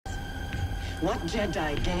What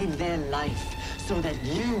Jedi gave their life so that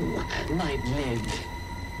you might live?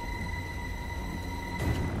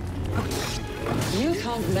 You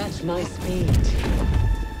can't match my speed.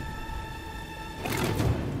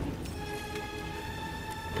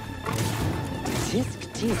 Tisk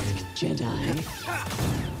tisk, Jedi.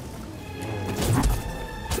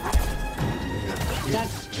 That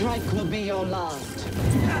strike will be your last.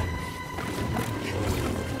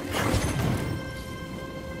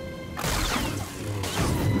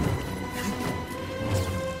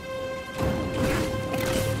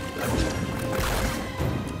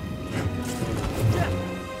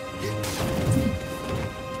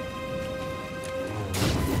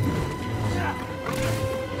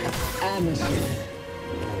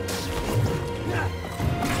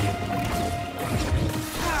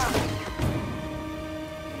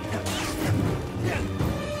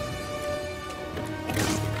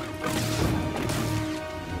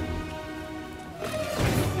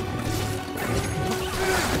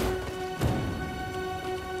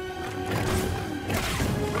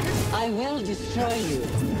 I will destroy you.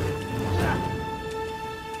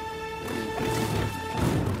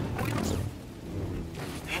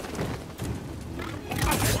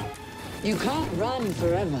 You can't run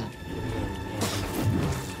forever.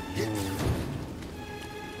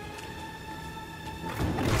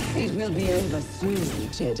 It will be over soon,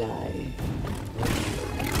 Jedi.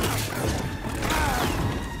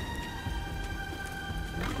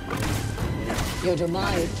 Your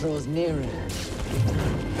demise draws nearer.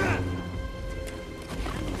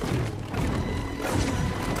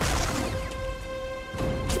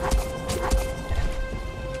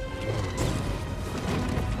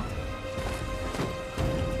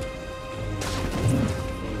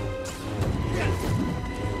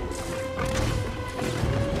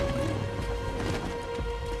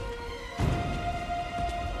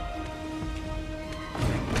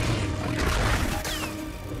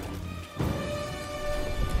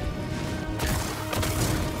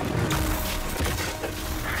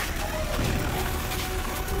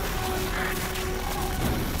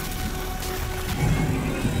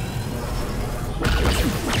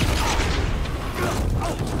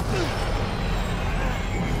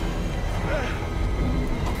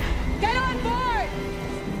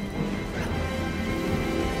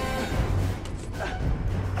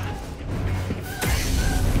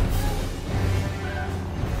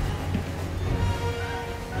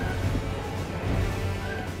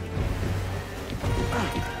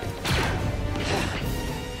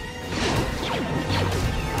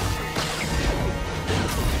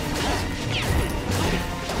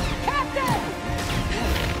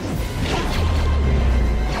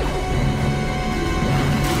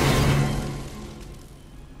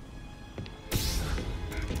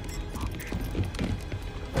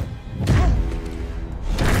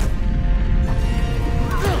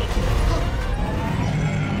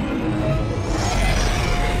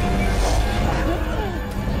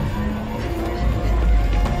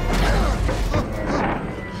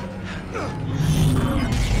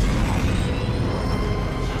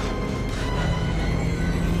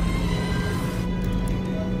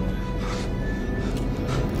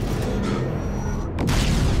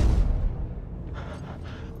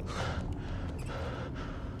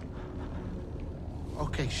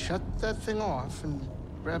 Okay, shut that thing off and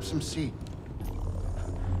grab some seat.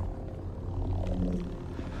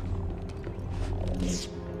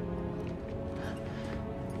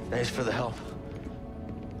 Thanks for the help.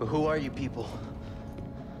 But who are you people?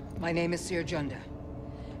 My name is smgAaron,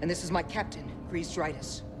 and this is my captain,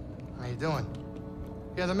 Dritus. How you doing?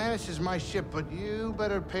 Yeah, the Mantis is my ship, but you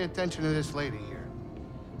better pay attention to this lady here.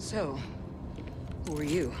 So, who are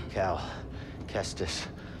you? Cal. Kestis.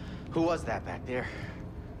 Who was that back there?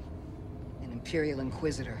 An Imperial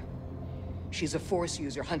Inquisitor. She's a Force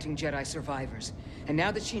user hunting Jedi survivors. And now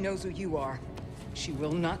that she knows who you are, she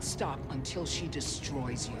will not stop until she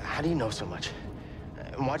destroys you. How do you know so much?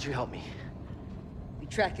 And why'd you help me? We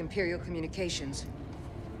track Imperial communications.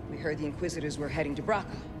 We heard the Inquisitors were heading to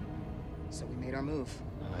Bracca. So we made our move.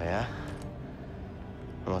 Oh, yeah?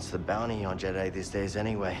 And what's the bounty on Jedi these days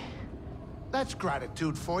anyway? That's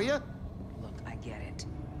gratitude for you. Look, I get it.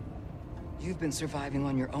 You've been surviving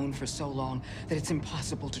on your own for so long that it's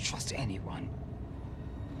impossible to trust anyone.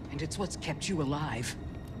 And it's what's kept you alive.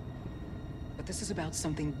 But this is about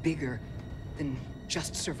something bigger than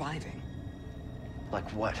just surviving. Like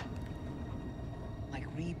what? Like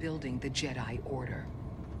rebuilding the Jedi Order.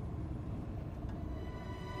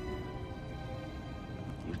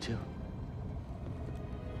 You too?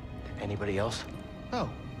 Anybody else? Oh,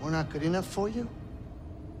 we're not good enough for you?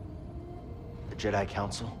 The Jedi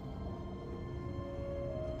Council?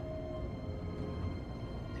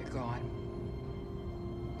 gone.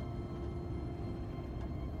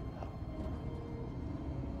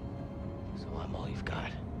 So I'm all you've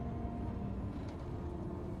got.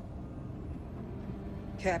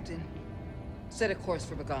 Captain, set a course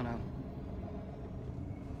for Bogano.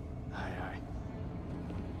 Aye, aye.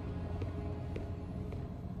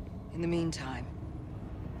 In the meantime,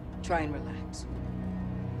 try and relax.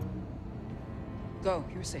 Go,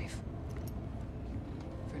 you're safe.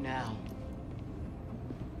 For now.